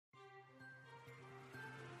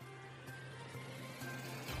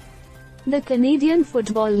The Canadian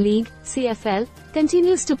Football League, CFL,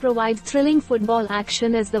 continues to provide thrilling football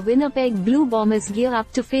action as the Winnipeg Blue Bombers gear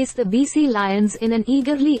up to face the BC Lions in an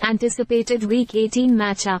eagerly anticipated Week 18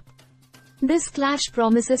 matchup. This clash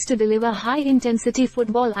promises to deliver high-intensity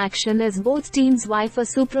football action as both teams vie for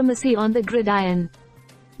supremacy on the gridiron.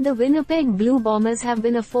 The Winnipeg Blue Bombers have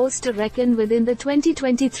been a force to reckon with in the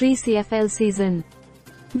 2023 CFL season.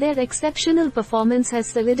 Their exceptional performance has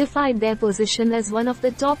solidified their position as one of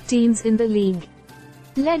the top teams in the league.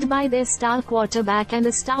 Led by their star quarterback and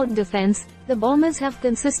a stout defense, the Bombers have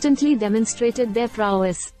consistently demonstrated their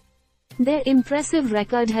prowess. Their impressive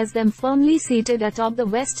record has them firmly seated atop the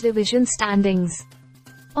West Division standings.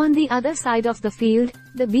 On the other side of the field,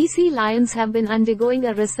 the BC Lions have been undergoing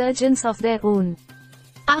a resurgence of their own.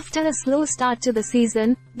 After a slow start to the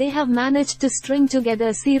season, they have managed to string together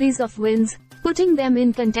a series of wins, putting them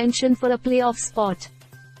in contention for a playoff spot.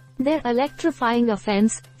 Their electrifying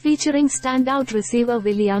offense, featuring standout receiver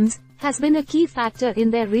Williams, has been a key factor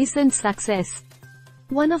in their recent success.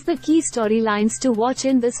 One of the key storylines to watch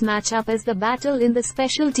in this matchup is the battle in the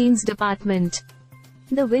special teams department.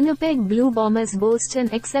 The Winnipeg Blue Bombers boast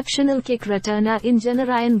an exceptional kick returner in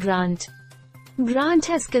Ryan Grant. Grant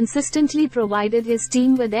has consistently provided his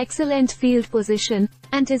team with excellent field position,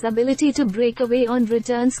 and his ability to break away on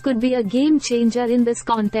returns could be a game changer in this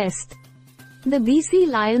contest. The BC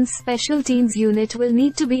Lions special teams unit will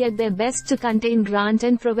need to be at their best to contain Grant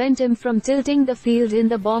and prevent him from tilting the field in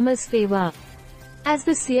the Bombers' favor. As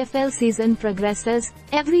the CFL season progresses,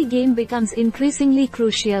 every game becomes increasingly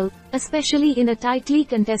crucial, especially in a tightly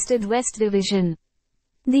contested West Division.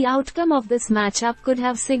 The outcome of this matchup could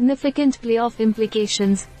have significant playoff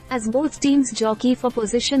implications, as both teams jockey for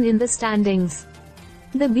position in the standings.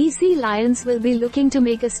 The BC Lions will be looking to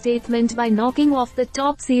make a statement by knocking off the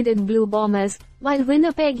top-seeded Blue Bombers, while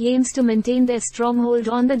Winnipeg aims to maintain their stronghold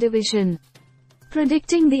on the division.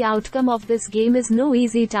 Predicting the outcome of this game is no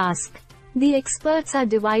easy task. The experts are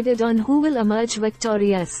divided on who will emerge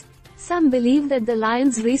victorious. Some believe that the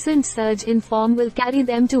Lions' recent surge in form will carry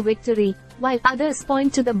them to victory, while others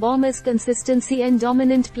point to the Bombers' consistency and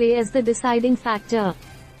dominant play as the deciding factor.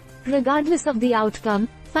 Regardless of the outcome,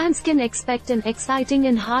 fans can expect an exciting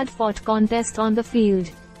and hard-fought contest on the field.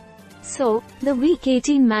 So, the Week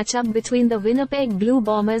 18 matchup between the Winnipeg Blue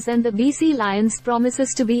Bombers and the BC Lions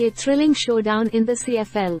promises to be a thrilling showdown in the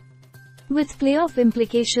CFL. With playoff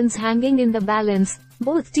implications hanging in the balance,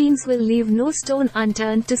 both teams will leave no stone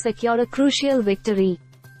unturned to secure a crucial victory.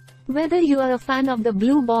 Whether you are a fan of the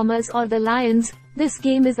Blue Bombers or the Lions, this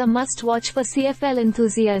game is a must-watch for CFL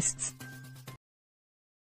enthusiasts.